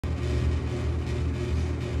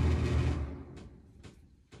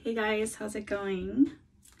Hey guys, how's it going?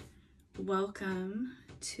 Welcome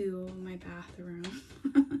to my bathroom.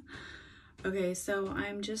 Okay, so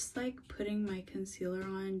I'm just like putting my concealer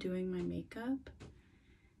on, doing my makeup.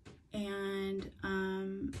 And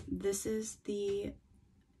this is the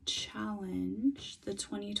challenge, the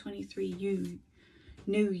 2023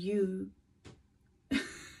 New You,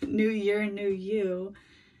 New Year, New You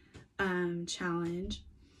challenge,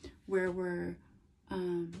 where we're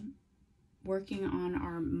working on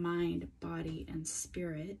our mind, body, and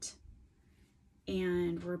spirit,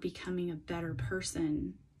 and we're becoming a better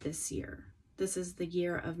person this year. This is the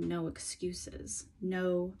year of no excuses.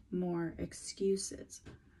 No more excuses.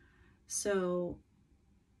 So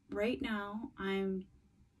right now I'm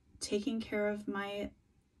taking care of my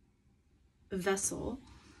vessel,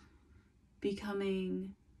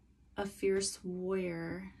 becoming a fierce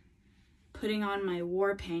warrior, putting on my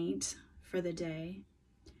war paint for the day.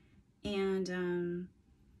 And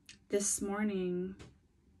this morning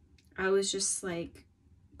I was just like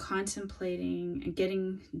contemplating and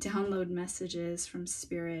getting download messages from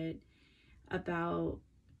Spirit about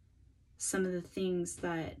some of the things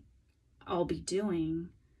that I'll be doing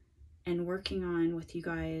and working on with you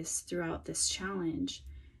guys throughout this challenge.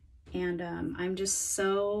 And I'm just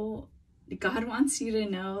so, God wants you to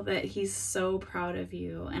know that He's so proud of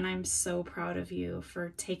you, and I'm so proud of you for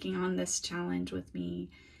taking on this challenge with me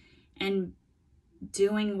and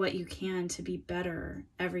doing what you can to be better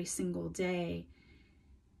every single day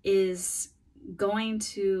is going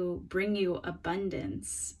to bring you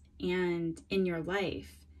abundance and in your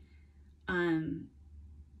life.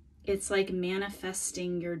 It's like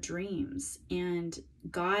manifesting your dreams, and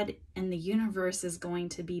God and the universe is going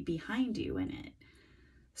to be behind you in it.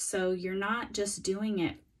 So you're not just doing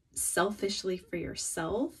it selfishly for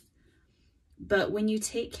yourself, but when you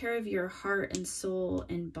take care of your heart and soul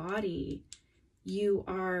and body, you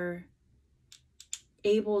are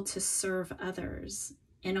able to serve others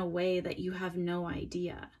in a way that you have no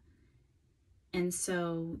idea. And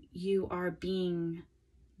so you are being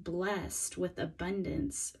blessed with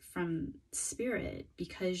abundance from Spirit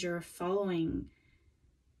because you're following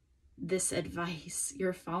this advice.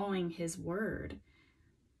 You're following His word.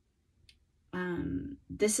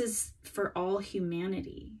 This is for all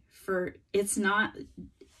humanity. It's not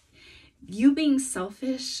you being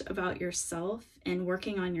selfish about yourself and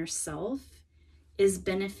working on yourself is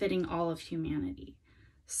benefiting all of humanity.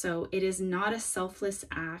 So it is not a selfless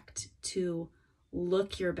act to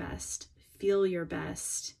look your best, feel your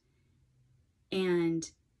best, and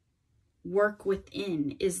work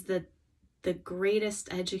within is the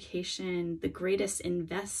greatest education, the greatest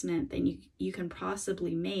investment that you can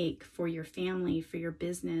possibly make for your family, for your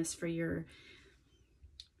business, for your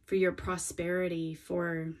prosperity,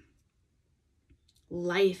 for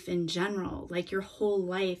life in general. Like your whole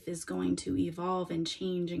life is going to evolve and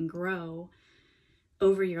change and grow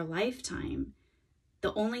over your lifetime.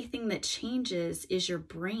 The only thing that changes is your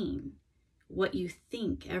brain, what you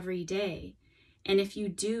think every day. And if you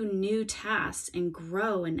do new tasks and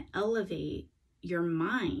grow and elevate your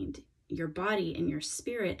mind, your body, and your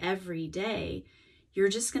spirit every day, you're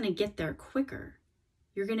just going to get there quicker.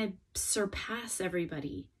 You're going to surpass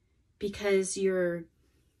everybody because you're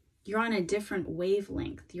on a different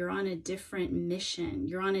wavelength. You're on a different mission.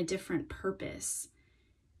 You're on a different purpose.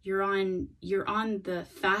 You're on the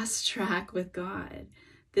fast track with God.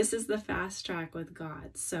 This is the fast track with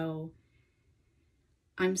God. So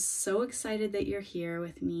I'm so excited that you're here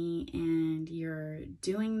with me and you're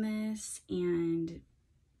doing this. And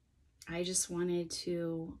I just wanted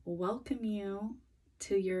to welcome you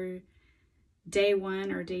to your day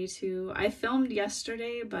 1 or day 2. I filmed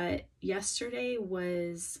yesterday, but yesterday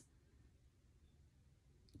was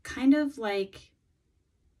kind of like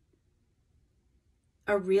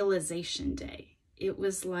a realization day. It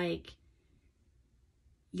was like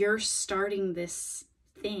you're starting this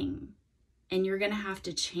thing and you're going to have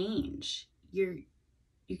to change. You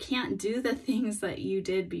can't do the things that you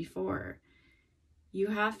did before. You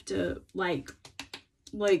have to like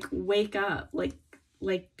wake up,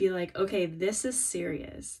 like be like, okay, this is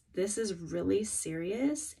serious. This is really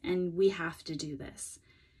serious and we have to do this.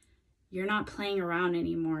 You're not playing around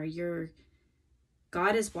anymore.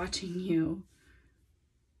 God is watching you.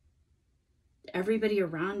 Everybody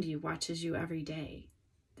around you watches you every day.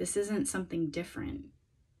 This isn't something different.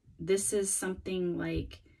 This is something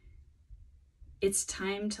like it's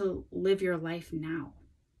time to live your life now.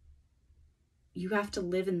 You have to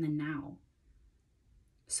live in the now.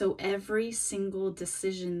 So every single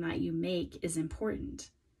decision that you make is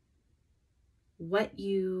important. What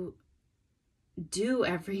you do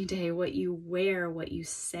every day, what you wear, what you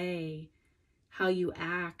say, how you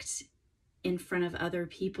act in front of other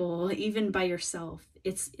people, even by yourself.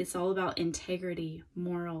 It's all about integrity,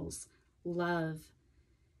 morals, love,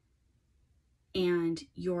 and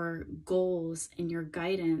your goals and your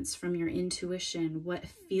guidance from your intuition, what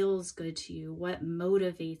feels good to you, what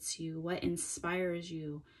motivates you, what inspires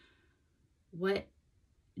you, what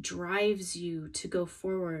drives you to go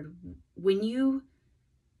forward. When you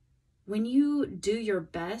do your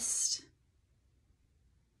best,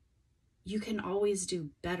 you can always do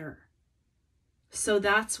better. So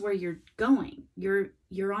that's where you're going.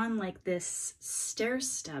 You're on like this stair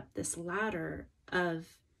step, this ladder of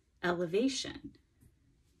elevation.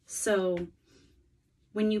 So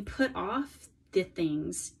when you put off the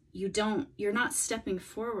things, you're not stepping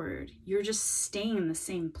forward. You're just staying in the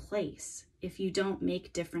same place if you don't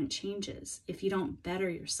make different changes, if you don't better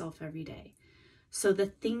yourself every day. So the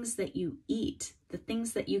things that you eat, the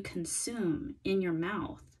things that you consume in your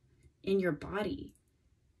mouth, in your body,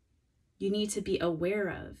 you need to be aware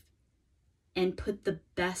of and put the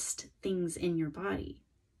best things in your body.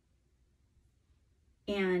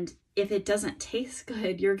 And if it doesn't taste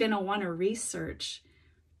good, you're going to want to research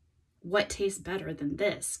what tastes better than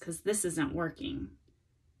this, because this isn't working,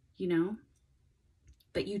 you know?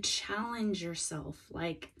 But you challenge yourself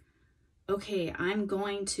like, okay, I'm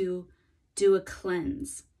going to do a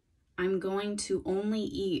cleanse. I'm going to only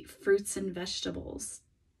eat fruits and vegetables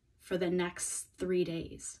for the next 3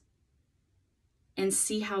 days and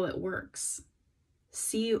see how it works.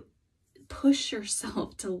 Push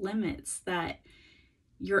yourself to limits that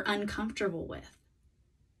you're uncomfortable with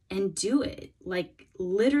and do it. Like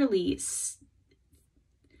literally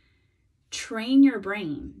train your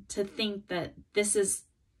brain to think that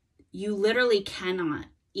you literally cannot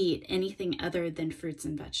eat anything other than fruits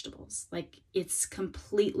and vegetables. Like it's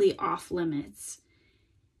completely off limits.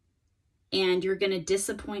 And you're going to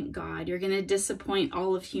disappoint God. You're going to disappoint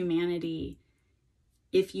all of humanity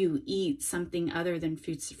if you eat something other than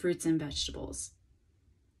fruits and vegetables.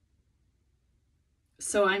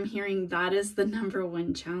 So I'm hearing that is the number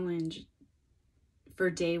one challenge for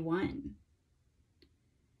day 1.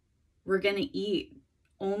 We're going to eat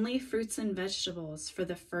only fruits and vegetables for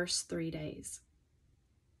the first 3 days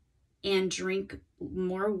and drink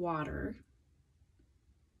more water.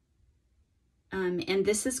 And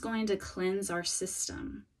this is going to cleanse our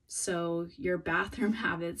system. So your bathroom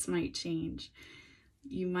habits might change.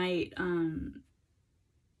 You might,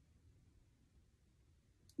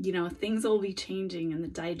 things will be changing in the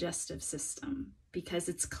digestive system because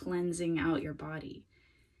it's cleansing out your body.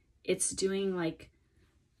 It's doing like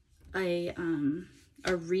a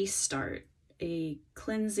restart, a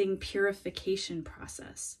cleansing purification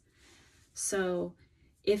process. So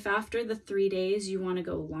if after the 3 days you want to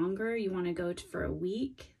go longer, you want to go for a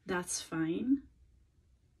week, that's fine.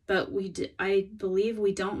 But I believe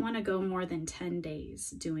we don't want to go more than 10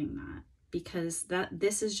 days doing that, because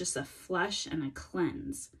this is just a flush and a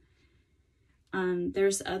cleanse.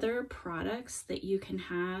 There's other products that you can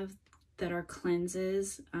have that are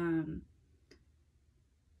cleanses,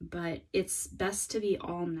 but it's best to be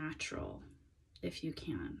all natural if you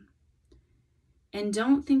can. And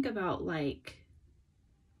don't think about like,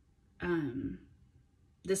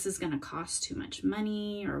 this is going to cost too much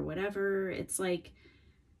money or whatever. It's like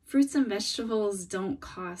fruits and vegetables don't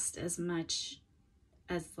cost as much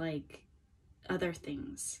as like other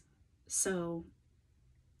things. So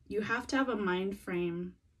you have to have a mind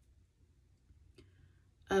frame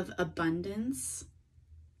of abundance.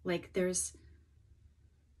 Like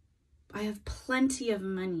I have plenty of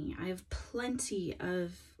money. I have plenty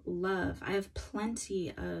of love. I have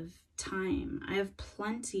plenty of time. I have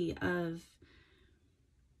plenty of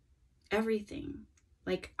everything.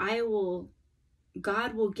 Like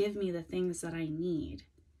God will give me the things that I need.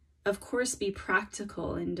 Of course, be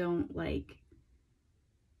practical and don't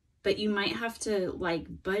but you might have to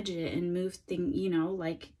like budget and move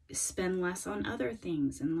like spend less on other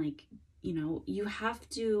things. And you have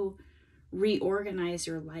to reorganize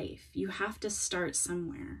your life. You have to start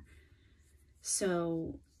somewhere.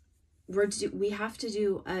 So we have to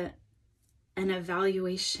do an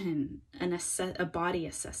evaluation, a body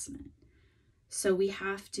assessment. So we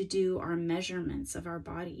have to do our measurements of our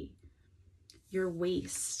body, your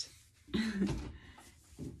waist,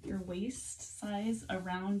 your waist size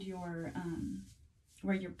around your,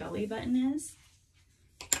 where your belly button is,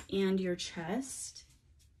 and your chest.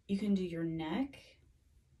 You can do your neck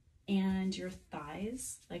and your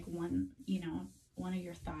thighs, like one of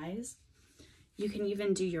your thighs. You can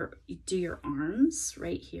even do your arms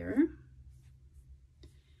right here.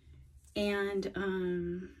 And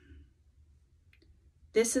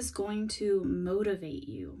this is going to motivate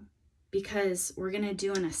you because we're going to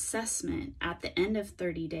do an assessment at the end of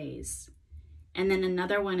 30 days, and then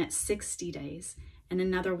another one at 60 days, and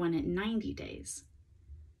another one at 90 days.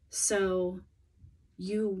 So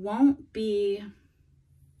you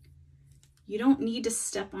don't need to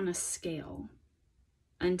step on a scale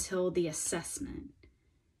until the assessment.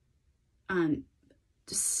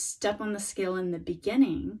 Just step on the scale in the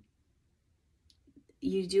beginning.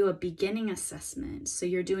 You do a beginning assessment. So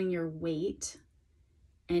you're doing your weight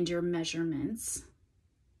and your measurements,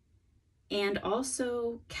 and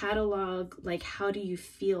also catalog, like, how do you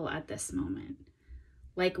feel at this moment?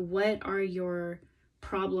 Like, what are your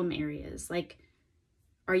problem areas? Like,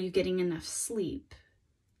 are you getting enough sleep?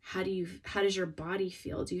 How does your body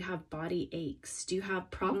feel? Do you have body aches? Do you have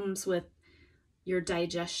problems with your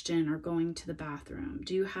digestion or going to the bathroom?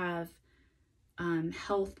 Do you have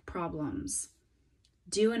health problems?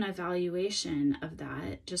 Do an evaluation of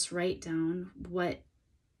that. Just write down what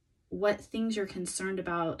things you're concerned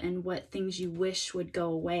about and what things you wish would go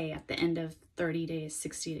away at the end of 30 days,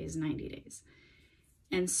 60 days, 90 days.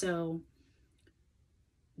 And so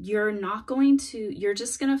you're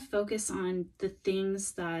just going to focus on the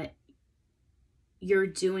things that you're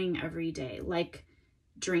doing every day, like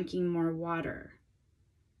drinking more water,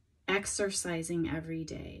 exercising every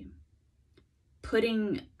day,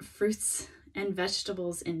 putting fruits and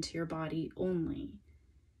vegetables into your body only.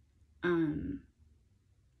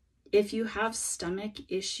 If you have stomach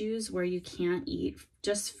issues where you can't eat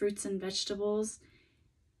just fruits and vegetables,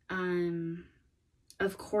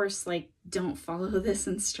 of course, like, don't follow this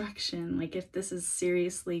instruction. Like, if this is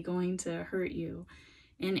seriously going to hurt you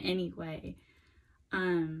in any way,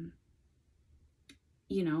 and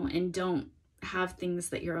don't have things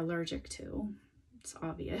that you're allergic to. It's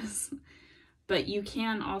obvious. But you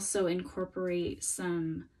can also incorporate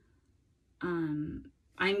some,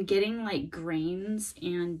 I'm getting like grains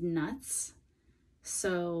and nuts.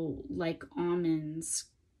 So like almonds,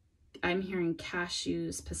 I'm hearing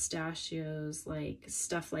cashews, pistachios, like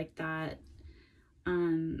stuff like that.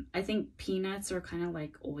 I think peanuts are kind of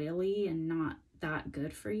like oily and not that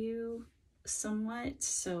good for you somewhat.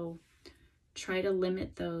 So try to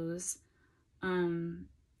limit those. And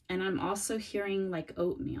I'm also hearing like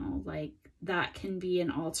oatmeal, like that can be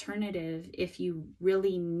an alternative if you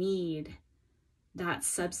really need that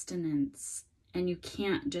substance and you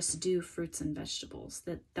can't just do fruits and vegetables.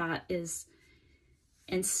 That is,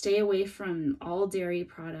 and stay away from all dairy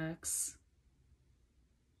products.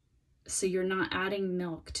 So you're not adding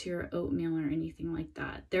milk to your oatmeal or anything like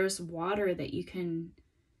that. There's water that you can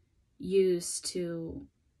use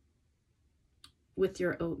with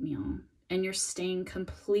your oatmeal, and you're staying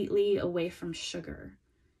completely away from sugar.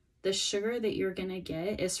 The sugar that you're going to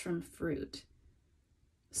get is from fruit.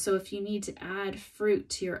 So if you need to add fruit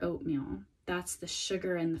to your oatmeal, that's the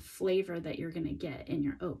sugar and the flavor that you're going to get in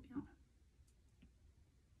your oatmeal.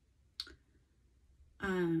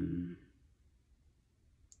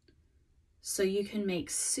 So you can make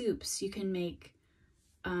soups, you can make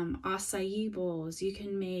acai bowls, you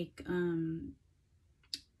can make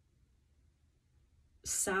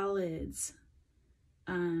salads,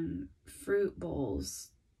 fruit bowls,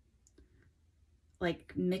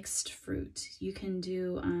 like mixed fruit. You can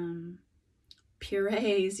do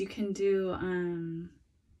purees, you can do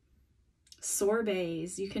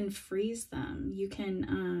sorbets, you can freeze them, you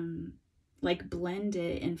can like blend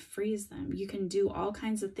it and freeze them. You can do all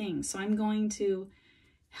kinds of things. So I'm going to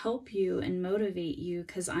help you and motivate you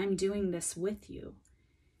because I'm doing this with you.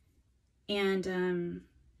 And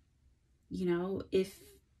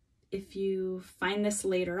if you find this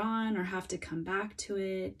later on or have to come back to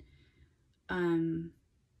it, I'm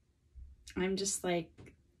just like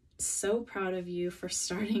so proud of you for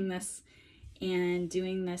starting this and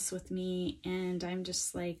doing this with me, and I'm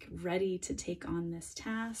just like ready to take on this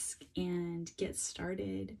task and get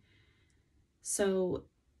started. So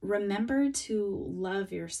remember to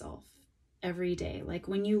love yourself every day. Like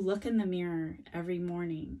when you look in the mirror every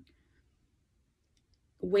morning,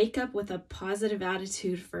 wake up with a positive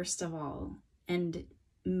attitude first of all, and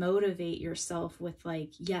motivate yourself with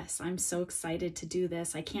like, yes, I'm so excited to do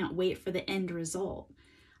this. I can't wait for the end result.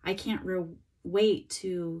 I can't wait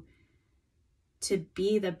to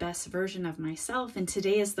be the best version of myself. And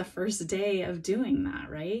today is the first day of doing that,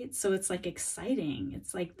 right? So it's like exciting.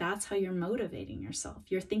 It's like, that's how you're motivating yourself.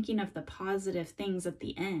 You're thinking of the positive things at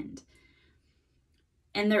the end.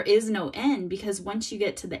 And there is no end, because once you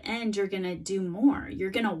get to the end, you're going to do more. You're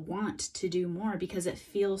going to want to do more because it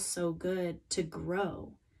feels so good to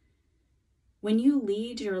grow. When you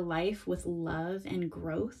lead your life with love and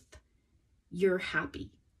growth, you're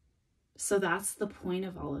happy. So that's the point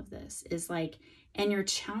of all of this, is like, and you're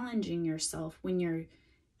challenging yourself when you're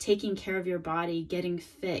taking care of your body, getting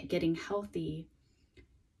fit, getting healthy.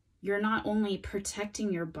 You're not only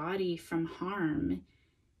protecting your body from harm,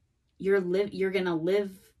 you're going to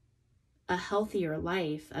live a healthier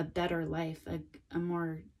life, a better life, a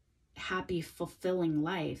more happy, fulfilling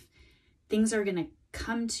life. Things are going to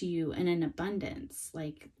come to you in an abundance,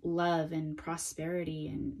 like love and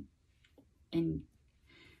prosperity and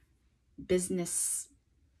business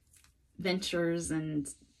ventures and,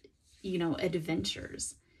 you know,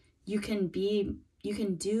 adventures. You can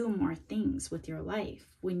do more things with your life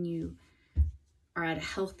when you are at a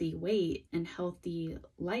healthy weight and healthy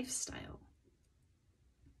lifestyle.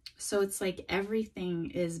 So it's like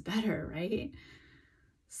everything is better, right?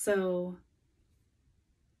 So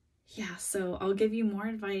yeah, so I'll give you more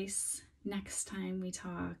advice next time we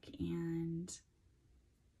talk, and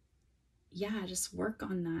yeah, just work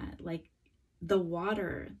on that. Like the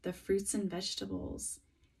water, the fruits and vegetables.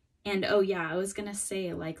 And oh yeah, I was gonna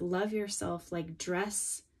say, like, love yourself, like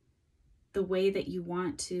dress the way that you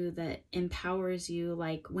want to, that empowers you.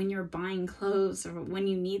 Like when you're buying clothes, or when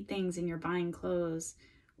you need things and you're buying clothes,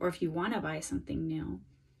 or if you want to buy something new,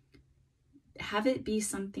 have it be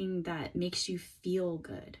something that makes you feel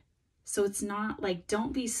good. So it's not like,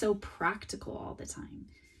 don't be so practical all the time.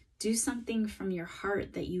 Do something from your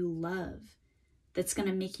heart that you love, that's going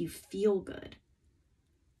to make you feel good.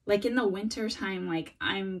 Like in the winter time, like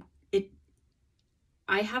I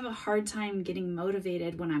have a hard time getting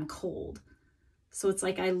motivated when I'm cold. So it's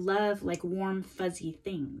like, I love like warm, fuzzy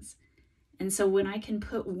things. And so when I can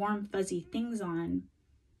put warm, fuzzy things on,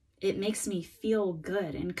 it makes me feel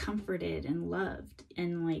good and comforted and loved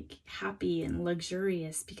and like happy and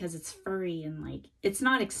luxurious, because it's furry and like, it's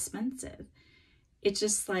not expensive. It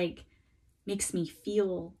just like makes me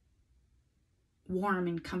feel warm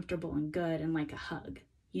and comfortable and good and like a hug,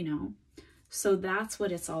 you know? So that's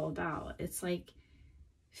what it's all about. It's like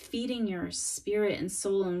feeding your spirit and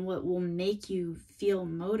soul and what will make you feel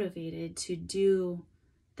motivated to do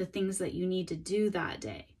the things that you need to do that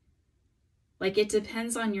day. Like it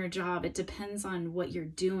depends on your job. It depends on what you're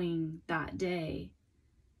doing that day.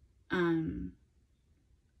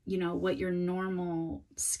 You know, what your normal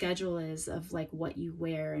schedule is of like what you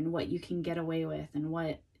wear and what you can get away with and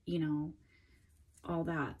what, you know, all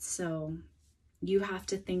that. So you have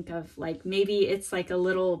to think of like, maybe it's like a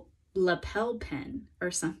little lapel pin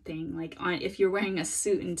or something, like on, if you're wearing a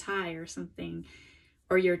suit and tie or something,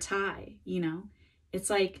 or your tie, you know, it's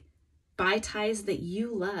like, buy ties that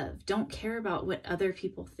you love. Don't care about what other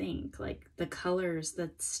people think, like the colors,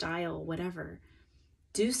 the style, whatever.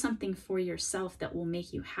 Do something for yourself that will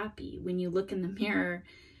make you happy. When you look in the mirror,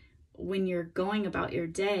 when you're going about your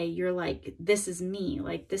day, you're like, this is me,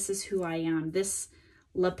 like this is who I am. This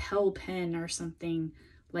lapel pin or something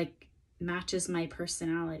like matches my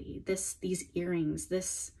personality. These earrings,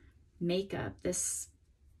 this makeup, this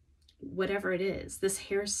whatever it is, this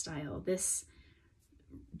hairstyle, this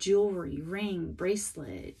jewelry, ring,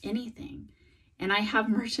 bracelet, anything. And I have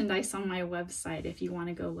merchandise on my website if you want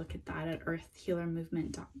to go look at that at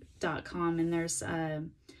earthhealermovement.com, and there's a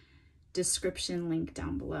description link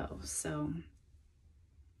down below. So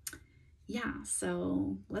yeah,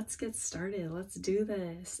 so let's get started. Let's do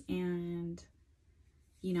this. And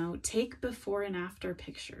you know, take before and after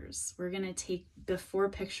pictures. We're going to take before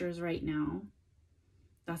pictures right now.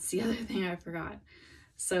 That's the other thing I forgot.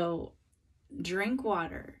 So drink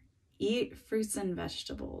water, eat fruits and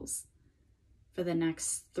vegetables for the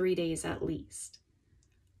next 3 days at least.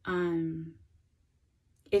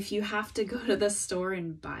 If you have to go to the store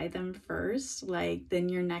and buy them first, like then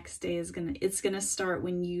your next day is it's gonna start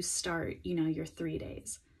when you start, you know, your 3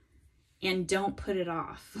 days. And don't put it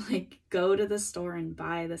off. Like go to the store and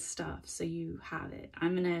buy the stuff so you have it.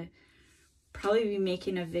 I'm gonna probably be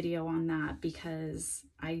making a video on that because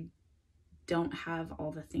I don't have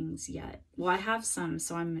all the things yet. Well, I have some,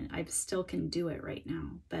 so I still can do it right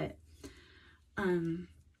now. But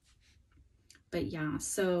yeah,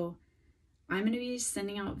 so I'm going to be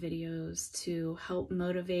sending out videos to help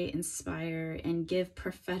motivate, inspire, and give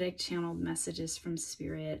prophetic channeled messages from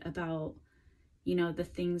Spirit about, you know, the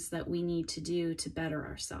things that we need to do to better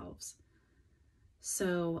ourselves.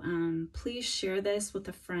 So please share this with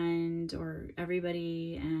a friend or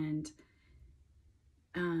everybody, and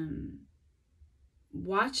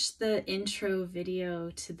watch the intro video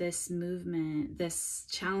to this movement, this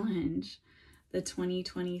challenge, the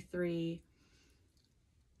 2023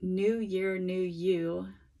 New Year, New You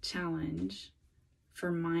challenge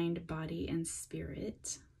for mind, body, and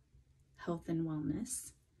spirit, health and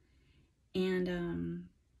wellness. And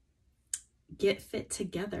get fit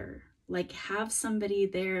together. Like, have somebody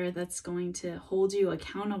there that's going to hold you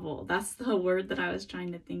accountable. That's the word that I was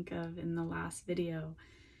trying to think of in the last video.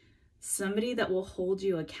 Somebody that will hold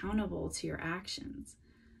you accountable to your actions.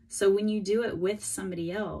 So when you do it with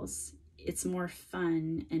somebody else, it's more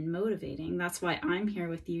fun and motivating. That's why I'm here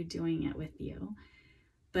with you, doing it with you.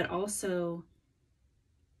 But also,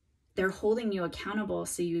 they're holding you accountable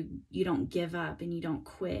so you don't give up and you don't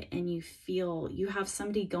quit, and you feel you have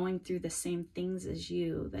somebody going through the same things as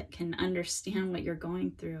you that can understand what you're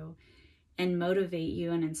going through and motivate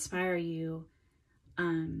you and inspire you.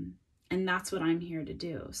 And that's what I'm here to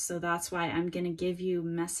do. So that's why I'm going to give you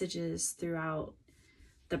messages throughout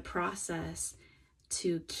the process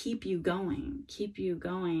to keep you going.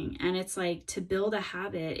 And it's like, to build a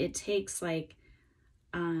habit, it takes like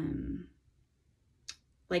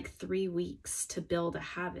 3 weeks to build a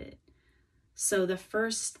habit. So the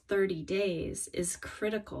first 30 days is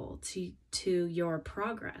critical to your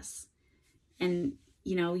progress. And,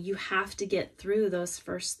 you know, you have to get through those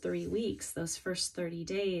first 3 weeks, those first 30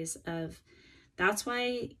 days of, that's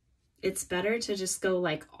why it's better to just go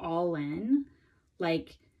like all in,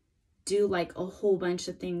 like do like a whole bunch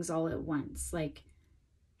of things all at once, like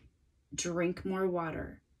drink more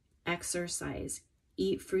water, exercise,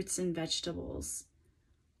 eat fruits and vegetables.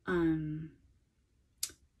 And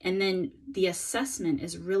then the assessment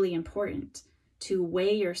is really important, to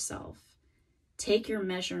weigh yourself, take your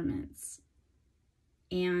measurements,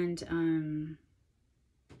 and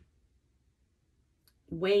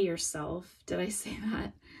weigh yourself. Did I say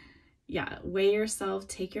that? Yeah, weigh yourself,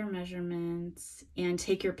 take your measurements, and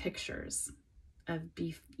take your pictures of,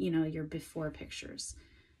 your before pictures,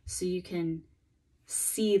 so you can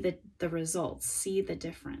see the results, see the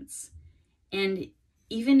difference. And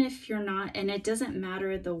even if you're not, and it doesn't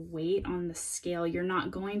matter the weight on the scale, you're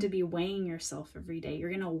not going to be weighing yourself every day. You're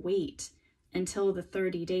going to wait until the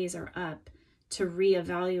 30 days are up to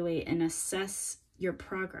reevaluate and assess your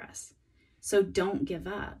progress. So don't give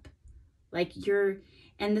up.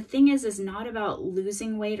 And the thing is not about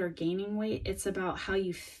losing weight or gaining weight. It's about how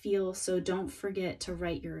you feel. So don't forget to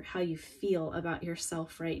write how you feel about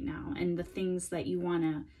yourself right now, and the things that you want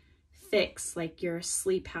to fix, like your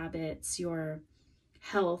sleep habits, your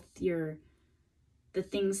health, the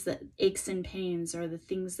things that aches and pains, or the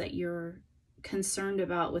things that you're concerned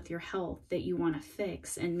about with your health that you want to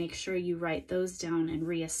fix, and make sure you write those down and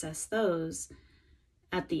reassess those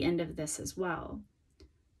at the end of this as well.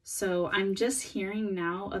 So I'm just hearing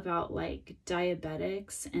now about like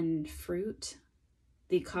diabetics and fruit,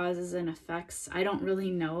 the causes and effects. I don't really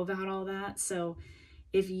know about all that. So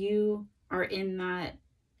if you are in that,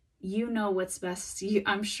 you know what's best.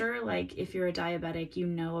 I'm sure, like, if you're a diabetic, you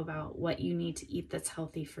know about what you need to eat that's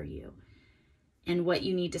healthy for you and what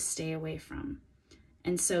you need to stay away from.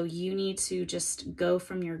 And so you need to just go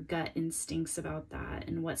from your gut instincts about that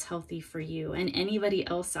and what's healthy for you. And anybody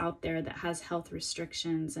else out there that has health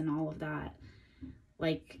restrictions and all of that,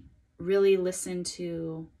 like, really listen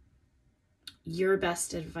to your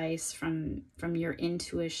best advice from your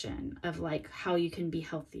intuition of like how you can be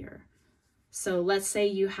healthier. So let's say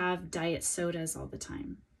you have diet sodas all the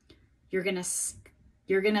time. You're gonna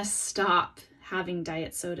stop having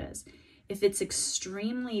diet sodas. If it's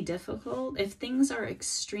extremely difficult, if things are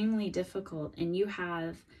extremely difficult and you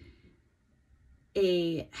have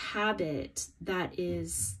a habit that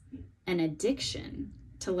is an addiction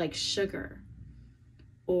to like sugar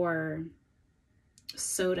or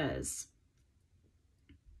sodas,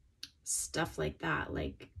 stuff like that,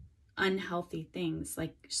 like unhealthy things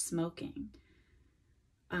like smoking,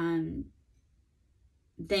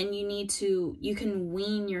 then you can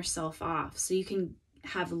wean yourself off, so you can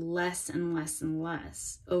have less and less and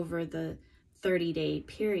less over the 30-day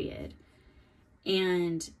period,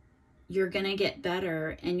 and you're going to get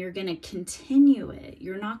better, and you're going to continue it.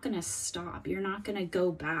 You're not going to stop. You're not going to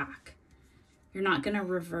go back. You're not going to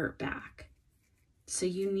revert back. So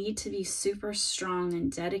you need to be super strong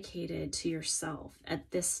and dedicated to yourself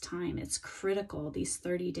at this time. It's critical. These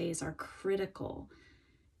 30 days are critical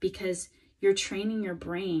because you're training your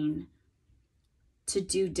brain to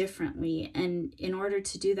do differently. And in order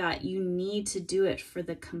to do that, you need to do it for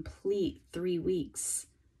the complete 3 weeks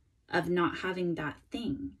of not having that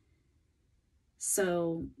thing.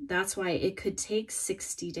 So that's why it could take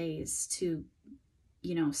 60 days to,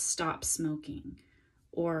 stop smoking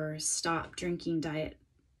or stop drinking diet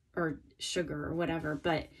or sugar or whatever.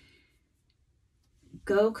 But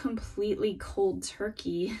go completely cold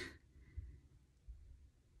turkey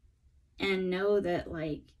and know that,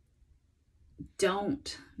 like,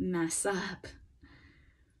 don't mess up.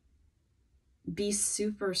 Be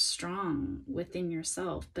super strong within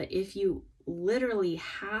yourself. But if you literally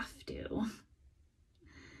have to,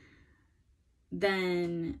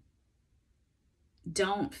 then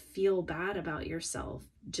don't feel bad about yourself.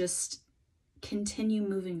 Just continue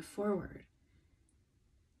moving forward.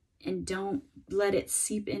 And don't let it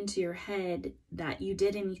seep into your head that you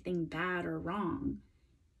did anything bad or wrong.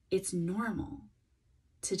 It's normal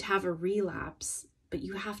to have a relapse, but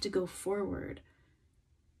you have to go forward.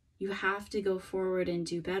 You have to go forward and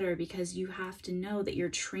do better, because you have to know that you're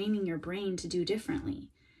training your brain to do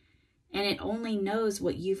differently. And it only knows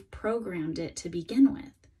what you've programmed it to begin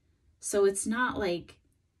with. So it's not like,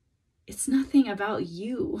 it's nothing about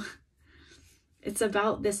you. It's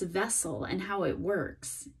about this vessel and how it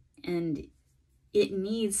works. And it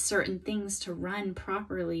needs certain things to run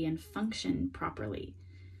properly and function properly.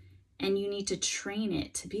 And you need to train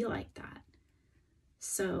it to be like that.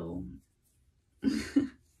 So,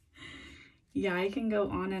 yeah, I can go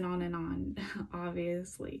on and on and on,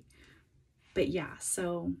 obviously. But yeah,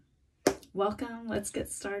 so welcome. Let's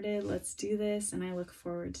get started. Let's do this. And I look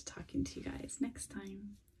forward to talking to you guys next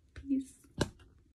time. Peace.